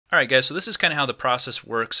Alright guys, so this is kind of how the process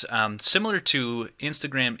works. Similar to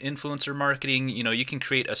Instagram influencer marketing, you can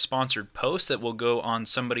create a sponsored post that will go on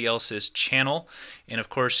somebody else's channel. And of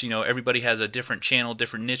course, everybody has a different channel,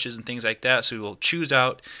 different niches and things like that. So you'll choose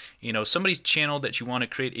out, somebody's channel that you want to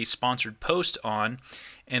create a sponsored post on.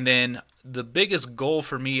 And then the biggest goal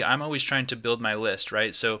for me, I'm always trying to build my list,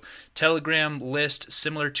 right? So Telegram list,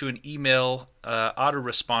 similar to an email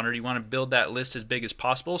autoresponder, you want to build that list as big as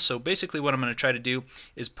possible. So basically what I'm going to try to do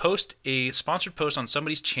is post a sponsored post on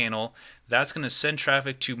somebody's channel. That's going to send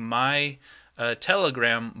traffic to my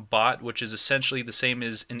Telegram bot, which is essentially the same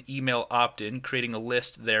as an email opt-in, creating a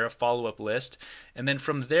list there, a follow-up list. And then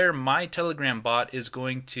from there, my Telegram bot is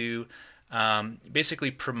going to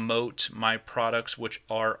basically promote my products, which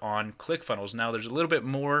are on ClickFunnels. Now there's a little bit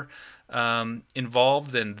more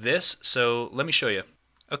involved than this, so let me show you.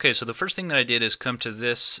 Okay, so the first thing that I did is come to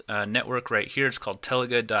this network right here. It's called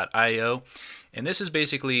Telega.io, and this is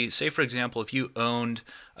basically, say for example, if you owned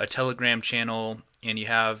a Telegram channel and you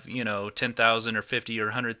have 10,000 or 50 or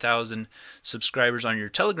 100,000 subscribers on your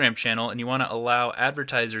Telegram channel, and you want to allow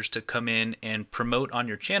advertisers to come in and promote on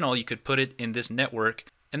your channel, you could put it in this network.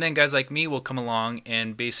 And then guys like me will come along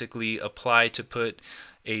and basically apply to put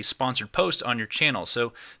a sponsored post on your channel.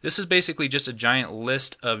 So this is basically just a giant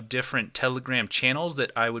list of different Telegram channels that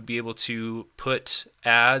I would be able to put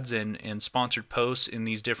ads and sponsored posts in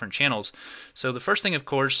these different channels. So the first thing, of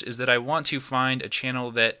course, is that I want to find a channel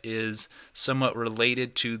that is somewhat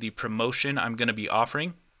related to the promotion I'm going to be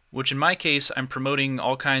offering, which in my case, I'm promoting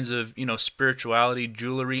all kinds of, spirituality,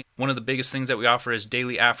 jewelry. One of the biggest things that we offer is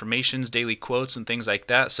daily affirmations, daily quotes, and things like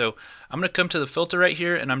that. So I'm going to come to the filter right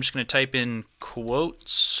here, and I'm just going to type in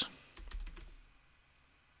quotes.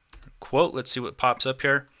 Quote, let's see what pops up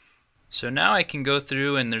here. So now I can go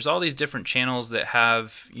through, and there's all these different channels that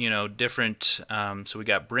have, different, so we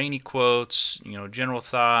got brainy quotes, general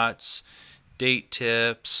thoughts, date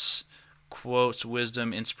tips, quotes,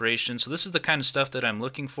 wisdom, inspiration. So this is the kind of stuff that I'm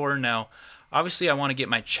looking for. Now, obviously I want to get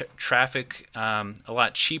my traffic a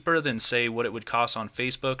lot cheaper than say what it would cost on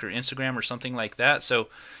Facebook or Instagram or something like that. So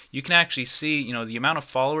you can actually see, the amount of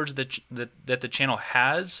followers that the channel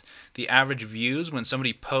has, the average views when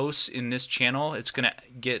somebody posts in this channel, it's going to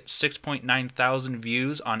get 6.9 thousand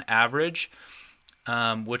views on average,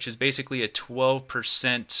 which is basically a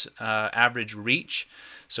 12% average reach.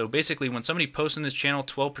 So basically, when somebody posts in this channel,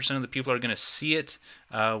 12% of the people are going to see it,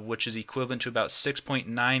 which is equivalent to about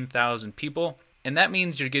 6.9 thousand people. And that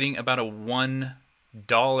means you're getting about a $1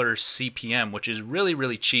 CPM, which is really,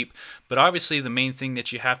 really cheap. But obviously, the main thing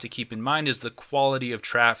that you have to keep in mind is the quality of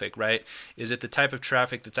traffic, right? Is it the type of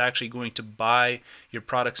traffic that's actually going to buy your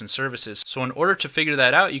products and services? So in order to figure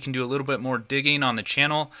that out, you can do a little bit more digging on the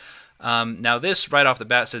channel. Now this right off the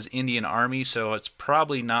bat says Indian Army, so it's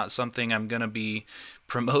probably not something I'm going to be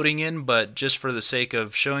promoting in, but just for the sake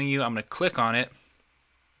of showing you, I'm going to click on it.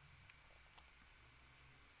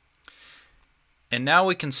 And now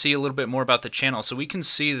we can see a little bit more about the channel. So we can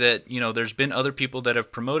see that, there's been other people that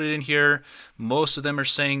have promoted in here. Most of them are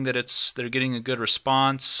saying that they're getting a good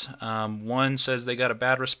response. One says they got a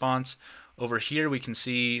bad response. Over here we can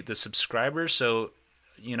see the subscribers. So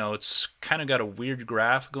it's kind of got a weird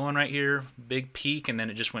graph going right here, big peak, and then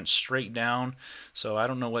it just went straight down. So I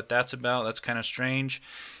don't know what that's about. That's kind of strange.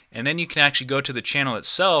 And then you can actually go to the channel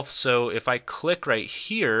itself. So if I click right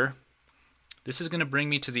here, this is going to bring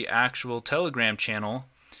me to the actual Telegram channel.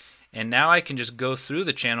 And now I can just go through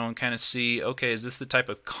the channel and kind of see, okay, is this the type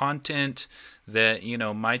of content that,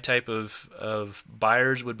 my type of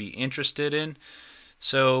buyers would be interested in?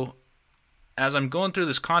 So as I'm going through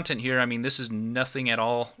this content here, I mean, this is nothing at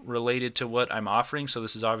all related to what I'm offering. So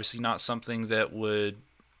this is obviously not something that would,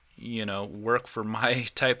 work for my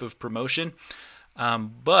type of promotion.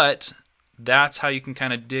 But that's how you can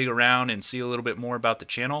kind of dig around and see a little bit more about the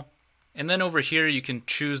channel. And then over here, you can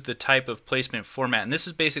choose the type of placement format. And this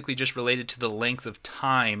is basically just related to the length of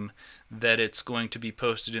time that it's going to be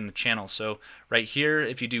posted in the channel. So right here,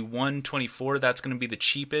 if you do 124, that's going to be the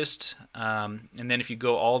cheapest. And then if you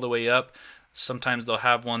go all the way up, sometimes they'll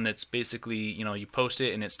have one that's basically, you post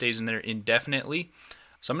it and it stays in there indefinitely.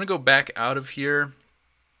 So I'm going to go back out of here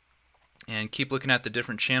and keep looking at the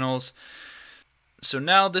different channels. So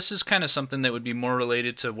now this is kind of something that would be more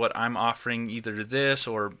related to what I'm offering, either this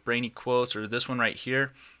or Brainy Quotes or this one right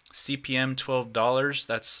here. CPM $12.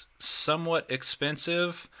 That's somewhat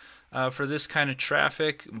expensive for this kind of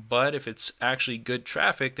traffic, but if it's actually good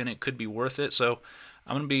traffic, then it could be worth it. So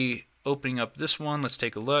I'm going to be opening up this one. Let's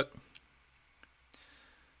take a look.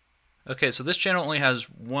 Okay, so this channel only has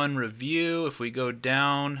one review. If we go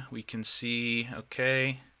down, we can see,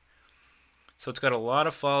 okay, So it's got a lot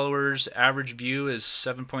of followers. Average view is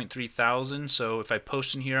 7.3 thousand. So if I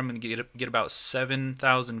post in here, I'm going to get about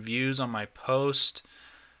 7,000 views on my post.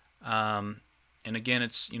 And again,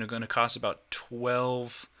 it's going to cost about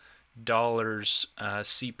 $12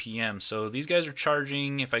 CPM. So these guys are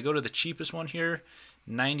charging, if I go to the cheapest one here,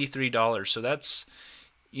 $93. So that's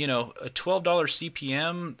a $12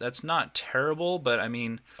 CPM. That's not terrible, but I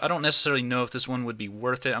mean, I don't necessarily know if this one would be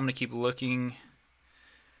worth it. I'm going to keep looking.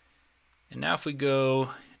 And now if we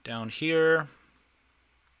go down here,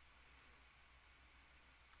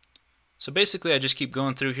 so basically I just keep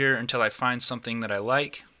going through here until I find something that I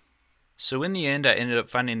like. So in the end, I ended up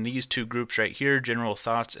finding these two groups right here, General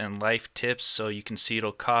Thoughts and Life Tips. So you can see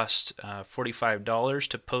it'll cost $45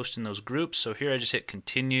 to post in those groups. So here I just hit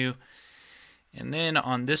continue. And then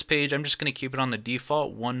on this page, I'm just going to keep it on the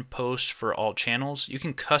default, one post for all channels. You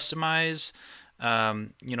can customize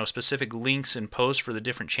specific links and posts for the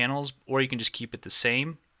different channels, or you can just keep it the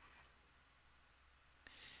same.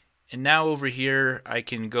 And now over here, I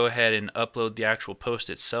can go ahead and upload the actual post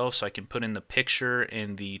itself, so I can put in the picture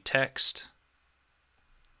and the text.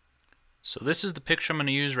 So this is the picture I'm going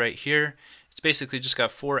to use right here. It's basically just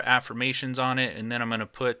got 4 affirmations on it, and then I'm going to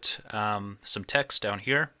put some text down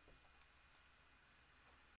here.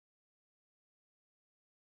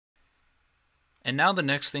 And now the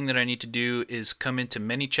next thing that I need to do is come into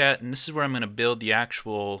ManyChat, and this is where I'm going to build the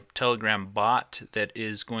actual Telegram bot that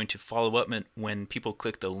is going to follow up when people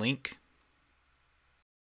click the link.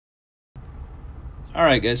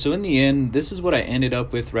 Alright guys, so in the end, this is what I ended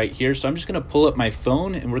up with right here. So I'm just going to pull up my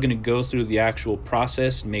phone and we're going to go through the actual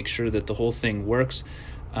process and make sure that the whole thing works.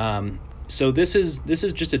 So this is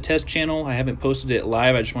just a test channel. I haven't posted it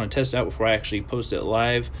live. I just want to test it out before I actually post it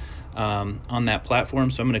live on that platform.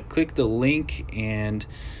 So I'm going to click the link, and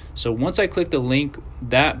so once I click the link,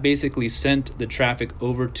 that basically sent the traffic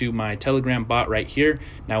over to my Telegram bot right here.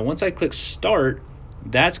 Now once I click start,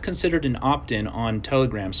 that's considered an opt-in on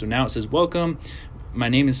Telegram. So now it says, welcome, my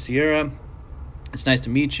name is Sierra, it's nice to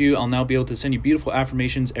meet you. I'll now be able to send you beautiful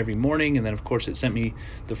affirmations every morning. And then of course it sent me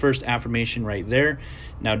the first affirmation right there.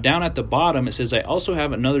 Now down at the bottom it says, I also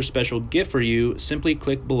have another special gift for you. Simply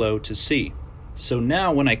click below to see. So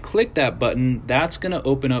now when I click that button, that's going to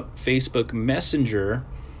open up Facebook Messenger,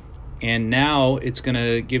 and now it's going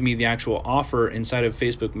to give me the actual offer inside of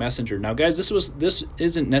Facebook Messenger. Now guys, this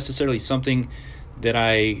isn't necessarily something that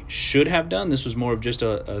I should have done. This was more of just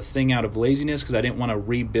a thing out of laziness because I didn't want to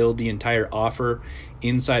rebuild the entire offer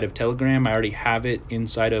inside of Telegram. I already have it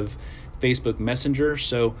inside of Facebook Messenger.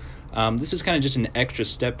 So this is kind of just an extra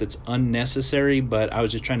step that's unnecessary, but I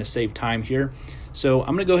was just trying to save time here. So I'm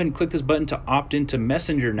going to go ahead and click this button to opt into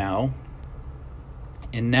Messenger now.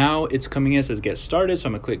 And now it's coming in, it says get started. So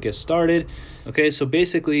I'm going to click get started. Okay, so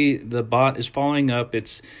basically the bot is following up.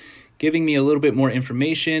 It's giving me a little bit more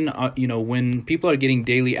information. When people are getting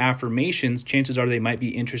daily affirmations, chances are they might be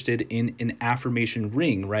interested in an affirmation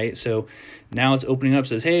ring, right? So now it's opening up,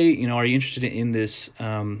 says, hey, are you interested in this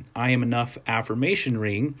I am enough affirmation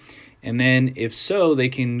ring? And then if so, they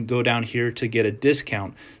can go down here to get a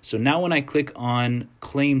discount. So now when I click on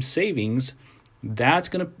claim savings, that's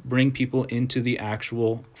going to bring people into the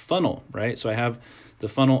actual funnel, right? So I have the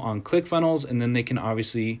funnel on ClickFunnels, and then they can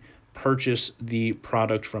obviously purchase the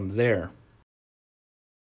product from there.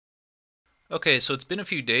 Okay, so it's been a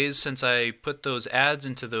few days since I put those ads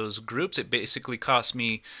into those groups. It basically cost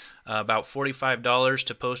me about $45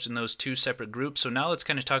 to post in those 2 separate groups. So now let's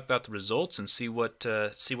kind of talk about the results and see what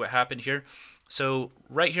happened here. So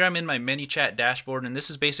right here I'm in my ManyChat dashboard, and this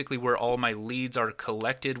is basically where all my leads are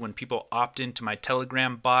collected when people opt into my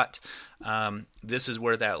Telegram bot. This is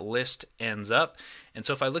where that list ends up. And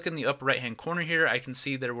so if I look in the upper right hand corner here, I can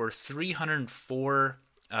see there were 304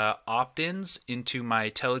 opt-ins into my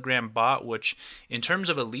Telegram bot, which in terms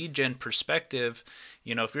of a lead gen perspective,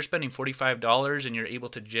 if you're spending $45 and you're able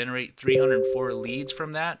to generate 304 leads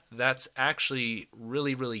from that, that's actually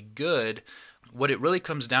really, really good. What it really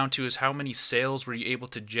comes down to is how many sales were you able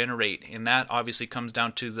to generate, and that obviously comes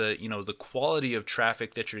down to the the quality of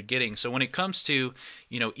traffic that you're getting. So when it comes to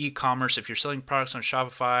e-commerce, if you're selling products on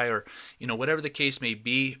Shopify or whatever the case may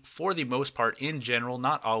be, for the most part, in general,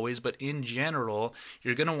 not always, but in general,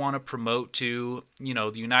 you're going to want to promote to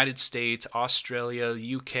the United States, Australia,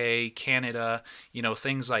 UK, Canada,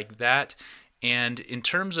 things like that. And in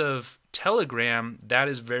terms of Telegram, that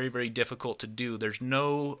is very, very difficult to do. There's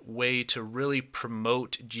no way to really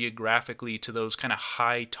promote geographically to those kind of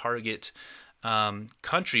high target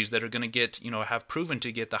countries that are going to get, have proven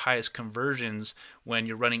to get the highest conversions when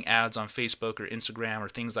you're running ads on Facebook or Instagram or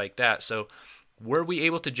things like that. So Were we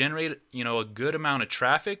able to generate, a good amount of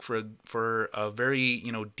traffic for a very,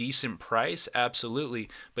 decent price? Absolutely.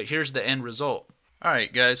 But here's the end result. All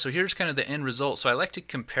right, guys, so here's kind of the end result. So I like to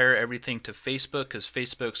compare everything to Facebook because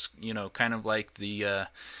Facebook's, kind of like the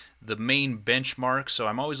main benchmark. So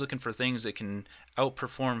I'm always looking for things that can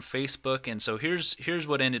outperform Facebook. And so here's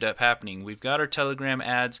what ended up happening. We've got our Telegram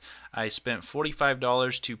ads. I spent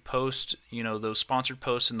 $45 to post, those sponsored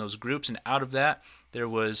posts in those groups, and out of that, there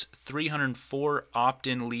was 304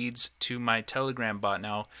 opt-in leads to my Telegram bot.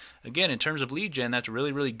 Now, again, in terms of lead gen, that's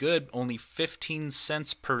really, really good. Only 15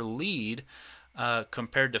 cents per lead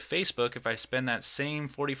compared to Facebook. If I spend that same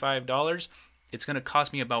 $45, it's going to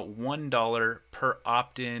cost me about $1 per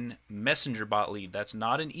opt-in messenger bot lead. That's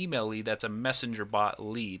not an email lead, that's a messenger bot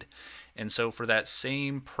lead. And so for that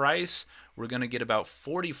same price, we're going to get about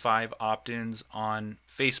 45 opt-ins on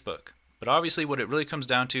Facebook. But obviously what it really comes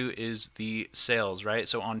down to is the sales, right?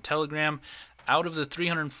 So on Telegram, out of the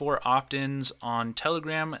 304 opt-ins on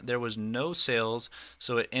Telegram, there was no sales,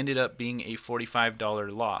 so it ended up being a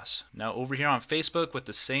 $45 loss. Now over here on Facebook, with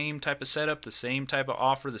the same type of setup, the same type of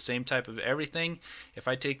offer, the same type of everything, if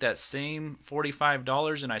I take that same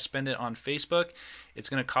 $45 and I spend it on Facebook, it's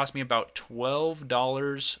going to cost me about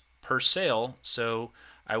 $12 per sale. So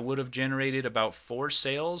I would have generated about 4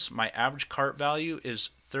 sales. My average cart value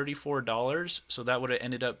is $34, so that would have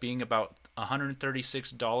ended up being about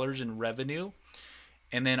 $136 in revenue.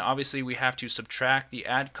 And then obviously we have to subtract the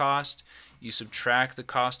ad cost, you subtract the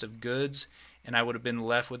cost of goods, and I would have been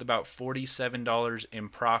left with about $47 in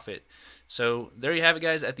profit. So there you have it,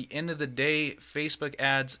 guys. At the end of the day, Facebook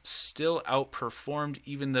ads still outperformed,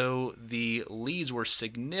 even though the leads were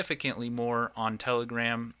significantly more on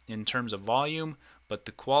Telegram in terms of volume, but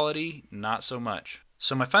the quality, not so much.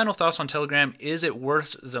 So my final thoughts on Telegram: is it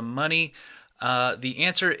worth the money? The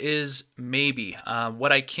answer is maybe.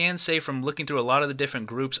 What I can say from looking through a lot of the different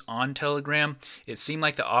groups on Telegram, it seemed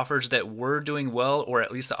like the offers that were doing well, or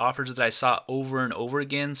at least the offers that I saw over and over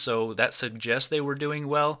again, so that suggests they were doing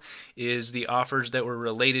well, is the offers that were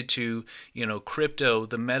related to, crypto,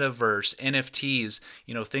 the metaverse, NFTs,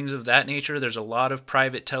 things of that nature. There's a lot of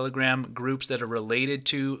private Telegram groups that are related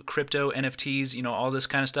to crypto, NFTs, all this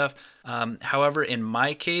kind of stuff. However, in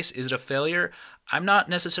my case, is it a failure? I'm not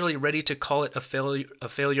necessarily ready to call it a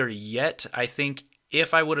failure yet. I think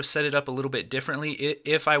if I would have set it up a little bit differently,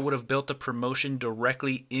 if I would have built the promotion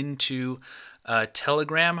directly into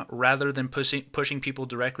Telegram rather than pushing people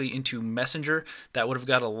directly into Messenger, that would have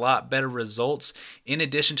got a lot better results. In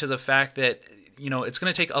addition to the fact that it's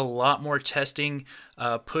going to take a lot more testing,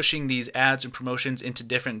 pushing these ads and promotions into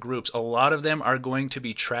different groups. A lot of them are going to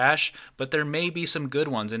be trash, but there may be some good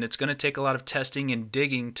ones, and it's going to take a lot of testing and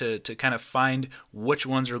digging to kind of find which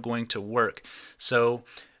ones are going to work. So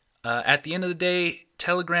at the end of the day,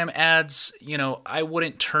 Telegram ads, I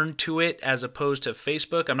wouldn't turn to it as opposed to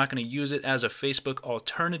Facebook. I'm not going to use it as a Facebook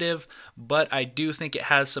alternative, but I do think it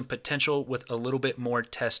has some potential with a little bit more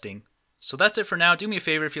testing. So that's it for now. Do me a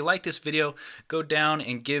favor, if you like this video, go down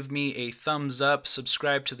and give me a thumbs up,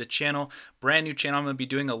 subscribe to the channel. Brand new channel, I'm going to be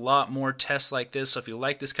doing a lot more tests like this. So if you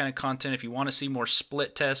like this kind of content, if you want to see more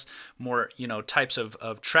split tests, more types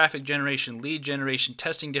of traffic generation, lead generation,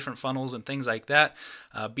 testing different funnels and things like that,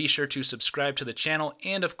 be sure to subscribe to the channel.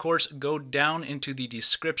 And of course, go down into the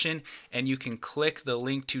description and you can click the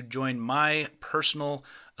link to join my personal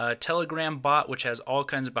Telegram bot, which has all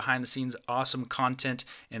kinds of behind the scenes awesome content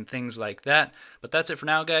and things like that. But that's it for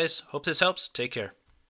now, guys. Hope this helps. Take care.